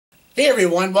Hey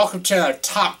everyone, welcome to our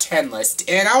top 10 list,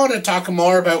 and I want to talk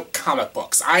more about comic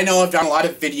books. I know I've done a lot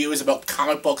of videos about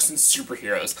comic books and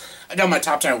superheroes. I've done my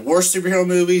top 10 worst superhero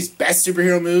movies, best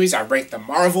superhero movies, I ranked the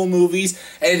Marvel movies,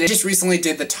 and I just recently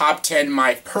did the top 10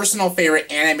 my personal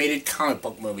favorite animated comic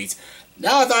book movies.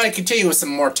 Now I thought I'd continue with some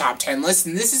more top 10 lists,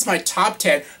 and this is my top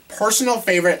 10 personal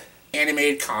favorite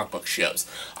animated comic book shows.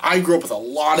 I grew up with a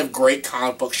lot of great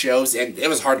comic book shows, and it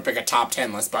was hard to pick a top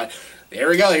 10 list, but there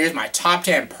we go. Here's my top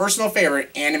 10 personal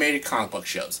favorite animated comic book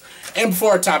shows. And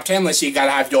before a top 10 list, you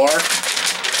gotta have your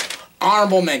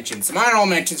honorable mentions. Some honorable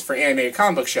mentions for animated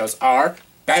comic book shows are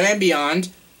Batman Beyond,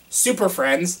 Super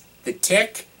Friends, The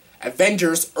Tick,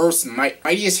 Avengers: Earth's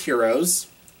Mightiest Heroes,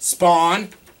 Spawn,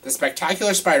 The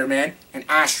Spectacular Spider-Man, and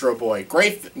Astro Boy.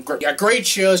 Great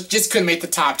shows, just couldn't make the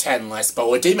top 10 list, but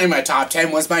what did make my top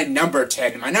 10 was my number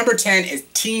 10. My number 10 is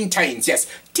Teen Titans. Yes,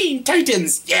 Teen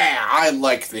Titans! Yeah, I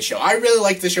liked this show. I really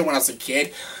liked this show when I was a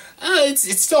kid. It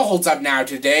still holds up now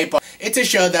today, but it's a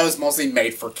show that was mostly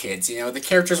made for kids. You know, the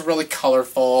characters were really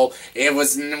colorful. It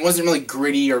wasn't really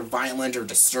gritty or violent or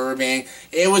disturbing.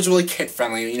 It was really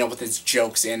kid-friendly, you know, with its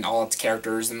jokes and all its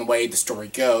characters and the way the story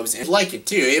goes. And I like it,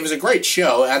 too. It was a great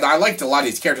show. And I liked a lot of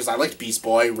these characters. I liked Beast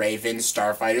Boy, Raven,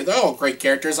 Starfighter. They're all great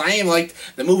characters. I even liked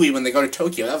the movie when they go to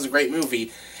Tokyo. That was a great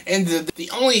movie. And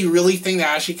the only really thing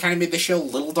that actually kind of made the show a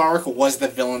little dark was the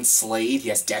villain Slade.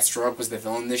 Yes, Deathstroke was the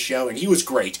villain in this show, and he was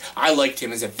great. I liked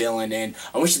him as a villain, and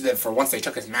I wish that for once they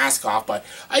took his mask off, but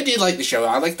I did like the show.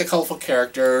 I liked the colorful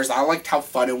characters, I liked how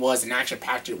fun it was and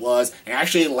action-packed it was, and I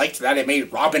actually liked that it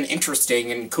made Robin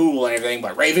interesting and cool and everything,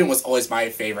 but Raven was always my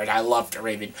favorite. I loved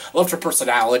Raven. I loved her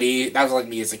personality. That was like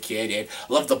me as a kid, and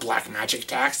I loved the black magic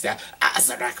attacks, the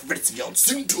Azarak Ritzion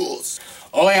Sintos.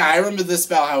 Oh yeah, I remember this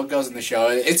spell, how it goes in the show.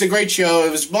 It's a great show.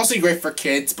 It was mostly great for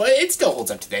kids, but it still holds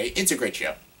up today. It's a great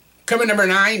show. Coming number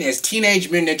 9 is Teenage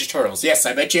Mutant Ninja Turtles. Yes,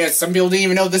 I bet you some people didn't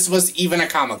even know this was even a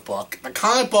comic book. The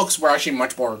comic books were actually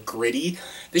much more gritty.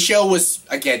 The show was,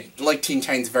 again, like Teen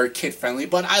Titans, very kid-friendly,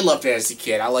 but I loved it as a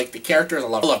kid. I liked the characters. I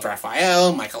loved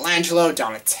Raphael, Michelangelo,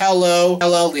 Donatello,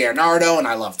 Leonardo, and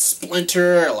I loved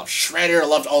Splinter. I loved Shredder. I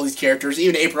loved all these characters.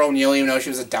 Even April O'Neil, even though she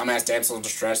was a dumbass damsel in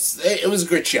distress. It was a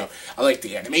good show. I liked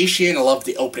the animation. I loved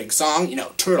the opening song, you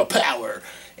know, Turtle Power.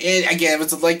 And again, it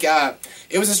was like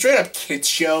it was a straight up kids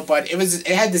show, but it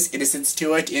had this innocence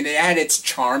to it, and it had its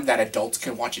charm that adults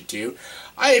can watch it too.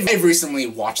 I've recently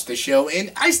watched the show,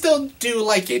 and I still do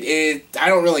like it. I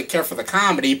don't really care for the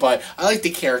comedy, but I like the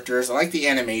characters, I like the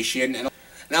animation, and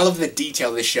I love the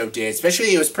detail this show did.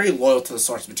 Especially, it was pretty loyal to the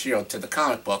source material, to the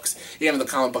comic books. Even though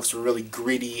the comic books were really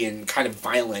gritty and kind of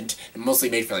violent, and mostly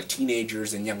made for like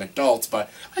teenagers and young adults, but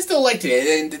I still liked it,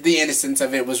 and the innocence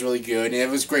of it was really good, and it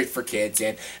was great for kids,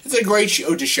 and it's a great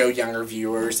show to show younger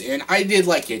viewers, and I did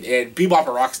like it. And Bebop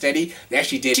and Rocksteady, they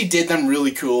actually did them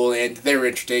really cool, and they were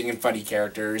interesting and funny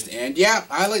characters, and yeah,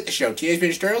 I like the show. Teenage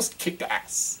Mutant Ninja Turtles kicked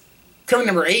ass. Coming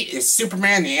number 8 is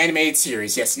Superman the Animated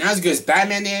Series. Yes, not as good as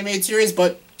Batman the Animated Series,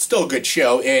 but still a good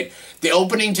show. The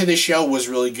opening to the show was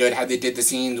really good, how they did the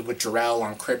scenes with Jor-El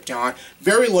on Krypton.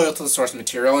 Very loyal to the source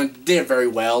material, and did it very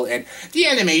well. And the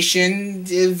animation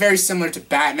is very similar to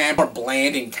Batman, more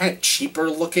bland and kind of cheaper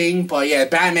looking. But yeah,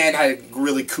 Batman had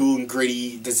really cool and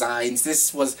gritty designs.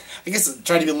 This was, I guess,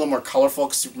 tried to be a little more colorful,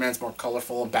 because Superman's more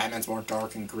colorful, and Batman's more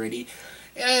dark and gritty.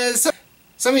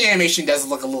 Some of the animation does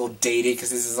look a little dated,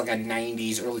 because this is like a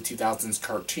 90s, early 2000s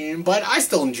cartoon, but I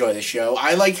still enjoy the show.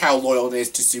 I like how loyal it is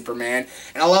to Superman,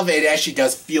 and I love it actually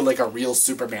does feel like a real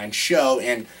Superman show,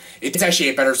 and it's actually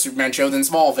a better Superman show than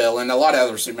Smallville, and a lot of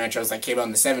other Superman shows that came out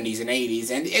in the 70s and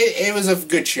 80s, and it was a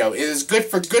good show. It was good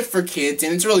for kids,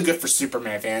 and it's really good for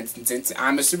Superman fans, and since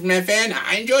I'm a Superman fan,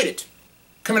 I enjoyed it.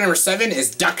 Coming number 7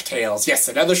 is DuckTales. Yes,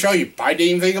 another show you probably didn't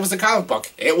even think it was a comic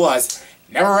book. It was.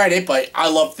 Never read it, but I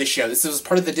loved this show. This was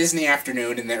part of the Disney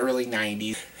Afternoon in the early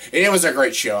 90s. And it was a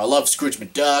great show. I love Scrooge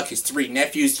McDuck, his 3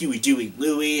 nephews, Huey, Dewey,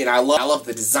 Louie, and I love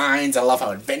the designs. I love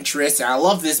how adventurous, and I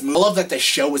love this movie. I love that the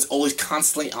show is always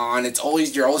constantly on.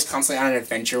 You're always constantly on an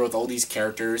adventure with all these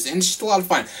characters, and it's just a lot of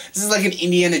fun. This is like an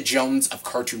Indiana Jones of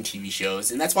cartoon TV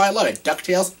shows, and that's why I love it.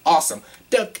 DuckTales, awesome.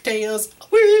 DuckTales,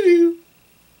 woo!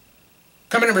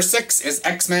 Coming number 6 is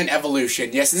X-Men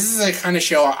Evolution. Yes, this is a kind of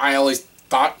show I always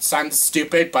thought sounded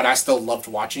stupid, but I still loved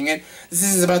watching it. This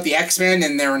is about the X-Men,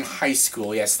 and they're in high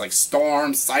school. Yes, like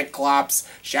Storm, Cyclops,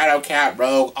 Shadowcat,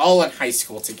 Rogue, all in high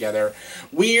school together.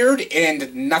 Weird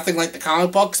and nothing like the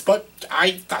comic books, but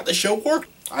I thought the show worked.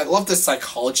 I love the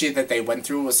psychology that they went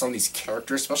through with some of these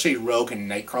characters, especially Rogue and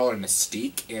Nightcrawler and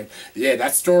Mystique. And yeah,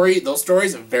 those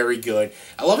stories are very good.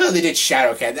 I love how they did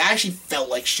Shadowcat. They actually felt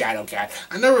like Shadowcat.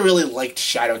 I never really liked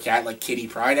Shadowcat like Kitty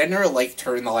Pryde. I never liked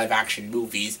her in the live-action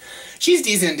movies. She's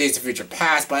decent in Days of Future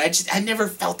Past, but I never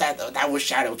felt that, though. That was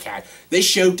Shadowcat. This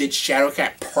show did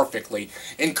Shadowcat perfectly.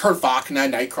 And Kurt Wagner,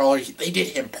 Nightcrawler, they did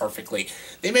him perfectly.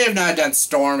 They may have not done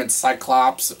Storm and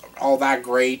Cyclops all that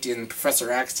great, and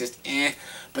Professor X just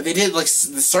but they did, like,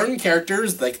 the certain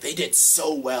characters, like, they did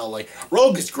so well. Like,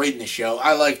 Rogue is great in the show.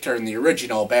 I liked her in the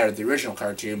original better, the original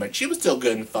cartoon, but she was still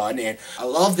good and fun, and I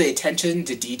love the attention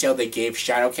to detail they gave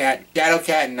Shadowcat,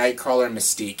 and Nightcrawler, and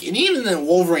Mystique. And even then,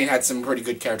 Wolverine had some pretty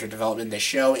good character development in this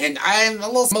show, and I'm a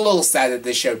little sad that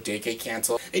this show did get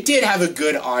canceled. It did have a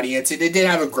good audience, and it did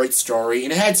have a great story,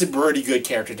 and it had some pretty good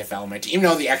character development. Even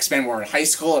though the X-Men were in high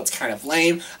school, it's kind of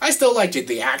lame, I still liked it.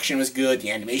 The action was good,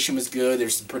 the animation was good,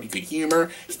 there's some pretty good humor.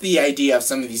 It's the idea of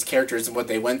some of these characters and what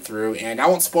they went through, and I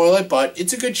won't spoil it, but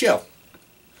it's a good show.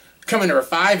 Coming number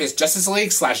 5 is Justice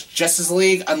League / Justice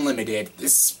League Unlimited.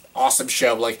 This awesome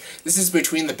show. Like, this is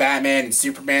between the Batman and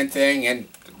Superman thing, and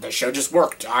the show just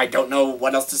worked. I don't know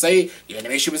what else to say. The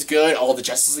animation was good. All the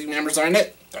Justice League members are in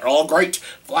it. They're all great.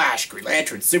 Flash, Green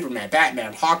Lantern, Superman,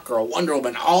 Batman, Hawkgirl, Wonder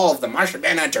Woman, all of them, Martian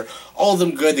Manhunter, all of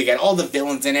them good. They got all the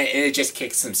villains in it, and it just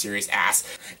kicks some serious ass.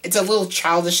 It's a little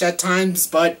childish at times,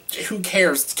 but who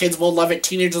cares? Kids will love it,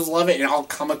 teenagers love it, and all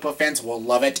comic book fans will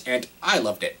love it, and I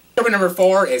loved it. Number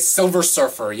 4 is Silver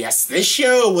Surfer. Yes, this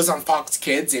show was on Fox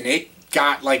Kids, and it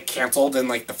got, like, canceled in,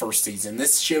 like, the first season.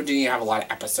 This show didn't even have a lot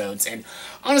of episodes, and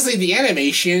honestly, the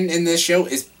animation in this show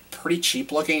is pretty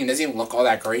cheap looking and doesn't even look all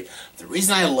that great. The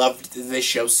reason I loved this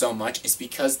show so much is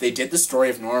because they did the story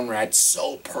of Norman Rad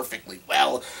so perfectly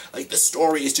well. Like, the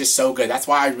story is just so good. That's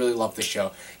why I really love the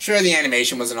show. Sure, the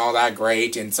animation wasn't all that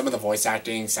great, and some of the voice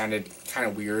acting sounded kind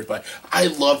of weird, but I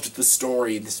loved the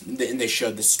story in this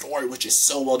show. The story was just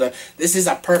so well done. This is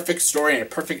a perfect story and a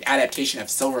perfect adaptation of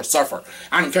Silver Surfer.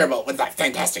 I don't care about what that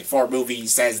Fantastic Four movie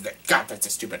says. God, that's a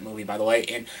stupid movie, by the way.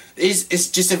 And it's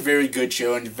just a very good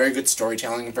show and very good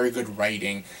storytelling and very good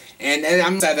writing. And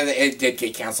I'm sad that it did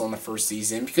get canceled in the first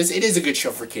season, because it is a good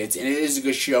show for kids, and it is a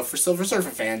good show for Silver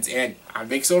Surfer fans, and I'm a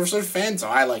big Silver Surfer fan, so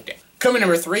I liked it. Coming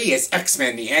number 3 is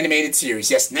X-Men, the animated series.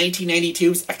 Yes,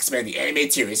 1992's X-Men, the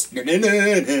animated series.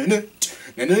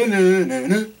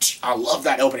 I love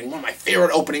that opening. One of my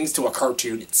favorite openings to a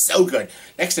cartoon. It's so good.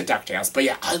 Next to DuckTales. But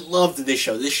yeah, I loved this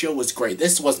show. This show was great.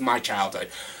 This was my childhood.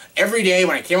 Every day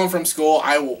when I came home from school,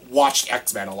 I watched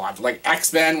X-Men a lot. Like,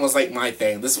 X-Men was, like, my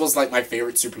thing. This was, like, my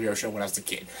favorite superhero show when I was a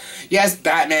kid. Yes,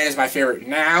 Batman is my favorite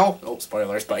now. Oh,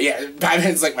 spoilers. But yeah,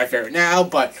 Batman's, like, my favorite now.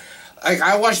 But, like,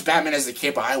 I watched Batman as a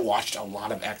kid, but I watched a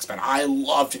lot of X-Men. I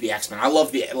loved the X-Men. I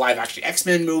loved the live-action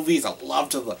X-Men movies. I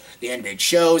loved the animated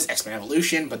shows, X-Men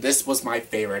Evolution. But this was my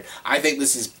favorite. I think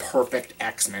this is perfect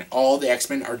X-Men. All the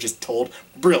X-Men are just told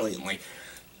brilliantly.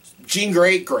 Jean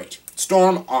Grey, great.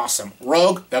 Storm, awesome.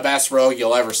 Rogue, the best Rogue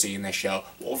you'll ever see in this show.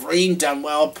 Wolverine, done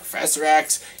well. Professor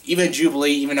X, even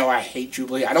Jubilee, even though I hate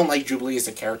Jubilee. I don't like Jubilee as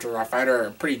a character. I find her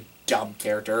a pretty dumb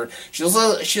character. She's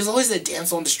always the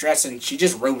damsel in distress, and she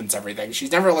just ruins everything.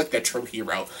 She's never, like, the true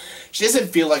hero. She doesn't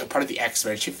feel like a part of the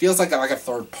X-Men. She feels like a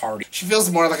third party. She feels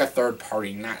more like a third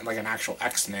party, not like an actual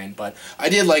X-Men, but I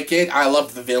did like it. I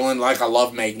loved the villain. Like, I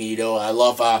love Magneto. I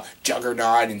love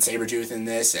Juggernaut and Sabretooth in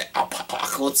this.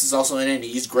 Apocalypse is also in it, and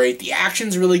he's great. The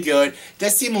action's really good. It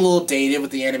does seem a little dated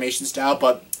with the animation style,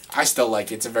 but I still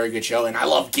like it. It's a very good show, and I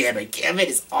love Gambit. Gambit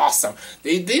is awesome.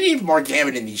 They need more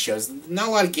Gambit in these shows. Not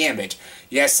a lot of Gambit.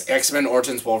 Yes, X-Men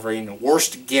Origins Wolverine,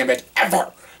 worst Gambit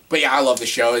ever. But yeah, I love the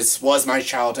show. It was my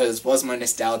childhood. It was my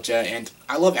nostalgia, and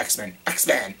I love X-Men.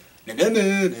 X-Men.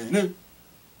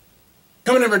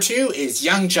 Coming number 2 is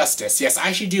Young Justice. Yes, I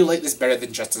actually do like this better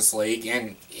than Justice League,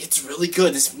 and it's really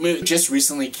good. This movie just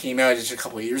recently came out just a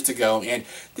couple of years ago, and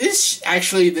this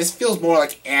feels more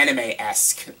like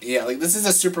anime-esque. Yeah, like, this is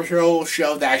a superhero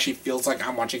show that actually feels like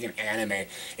I'm watching an anime.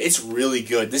 It's really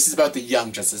good. This is about the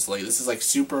Young Justice League. This is like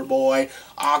Superboy,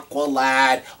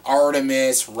 Aqualad,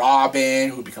 Artemis, Robin,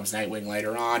 who becomes Nightwing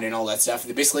later on, and all that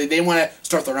stuff. Basically, they want to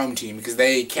start their own team because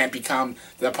they can't become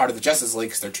the part of the Justice League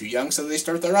because they're too young, so they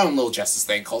start their own little Justice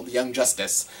thing called the Young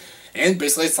Justice. And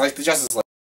basically, it's like the Justice League.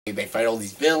 They fight all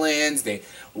these villains, they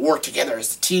work together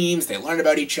as teams, they learn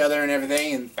about each other and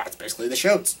everything, and that's basically the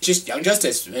show. It's just Young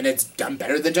Justice, and it's done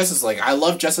better than Justice League. I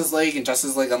love Justice League and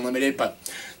Justice League Unlimited, but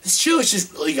this show is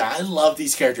just really good. I love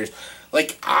these characters.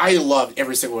 Like, I loved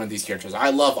every single one of these characters.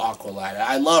 I love Aqualad,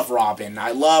 I love Robin,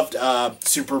 I loved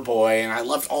Superboy, and I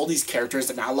loved all these characters,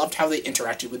 and I loved how they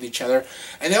interacted with each other,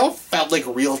 and they all felt like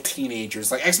real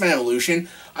teenagers. Like X-Men Evolution,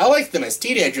 I liked them as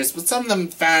teenagers, but some of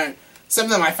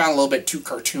them I found a little bit too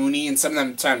cartoony, and some of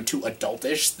them sound too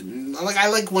adultish. Like, I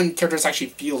like when characters actually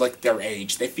feel like their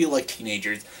age. They feel like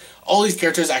teenagers. All these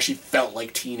characters actually felt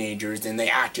like teenagers, and they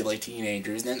acted like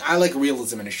teenagers, and I like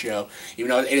realism in a show.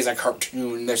 Even though it is a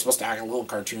cartoon, they're supposed to act a little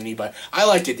cartoony, but I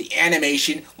liked it. The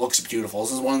animation looks beautiful.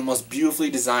 This is one of the most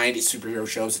beautifully designed superhero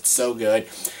shows. It's so good.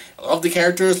 I love the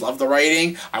characters, love the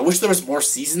writing. I wish there was more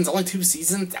seasons, only 2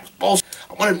 seasons. That was bullshit.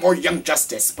 I wanted more Young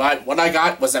Justice, but what I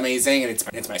got was amazing, and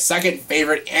it's my second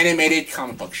favorite animated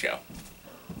comic book show.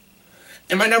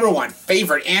 And my number 1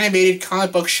 favorite animated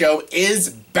comic book show is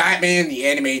Batman the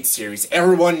Animated Series.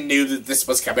 Everyone knew that this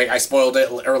was coming. I spoiled it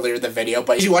earlier in the video,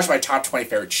 but if you watch my top 20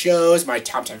 favorite shows, my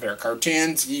top 10 favorite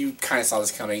cartoons, you kind of saw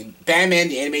this coming. Batman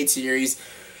the Animated Series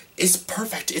is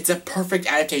perfect. It's a perfect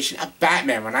adaptation of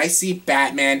Batman. When I see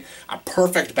Batman, a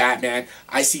perfect Batman,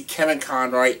 I see Kevin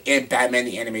Conroy in Batman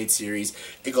the Animated Series.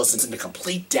 It goes into the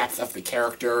complete depth of the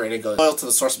character, and it goes loyal to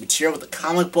the source material with the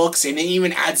comic books, and it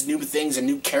even adds new things and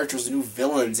new characters and new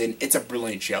villains, and it's a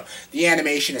brilliant show. The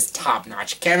animation is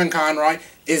top-notch. Kevin Conroy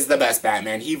is the best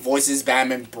Batman. He voices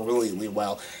Batman brilliantly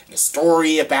well. The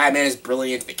story of Batman is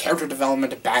brilliant. The character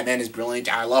development of Batman is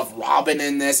brilliant. I love Robin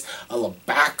in this. I love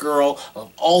Batgirl. I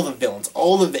love all the villains.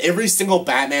 Every single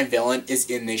Batman villain is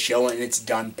in this show, and it's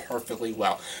done perfectly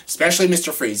well. Especially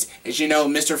Mr. Freeze. As you know,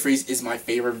 Mr. Freeze is my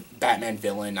favorite Batman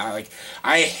villain. I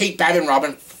hate Batman and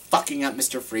Robin fucking up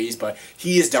Mr. Freeze, but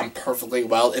he is done perfectly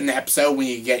well. In the episode when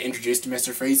you get introduced to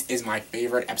Mr. Freeze is my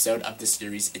favorite episode of this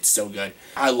series. It's so good.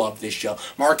 I love this show.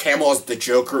 Mark Hamill as the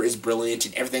Joker is brilliant,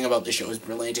 and everything about this show is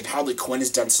brilliant, and Harley Quinn is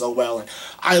done so well, and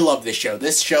I love this show.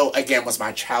 This show, again, was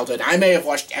my childhood. I may have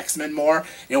watched X-Men more, and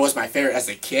it was my favorite as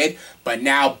a kid, but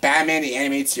now Batman the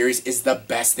Animated Series is the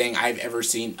best thing I've ever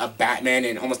seen of Batman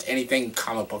and almost anything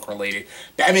comic book related.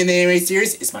 Batman the Animated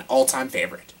Series is my all-time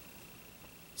favorite.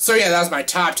 So yeah, that was my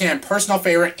top 10 personal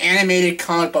favorite animated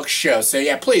comic book shows. So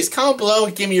yeah, please comment below,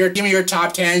 give me your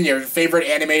top 10, your favorite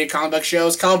animated comic book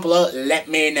shows. Comment below, let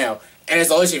me know. And as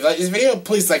always, if you like this video,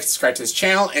 please like, subscribe to this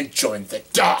channel, and join the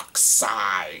dark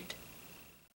side.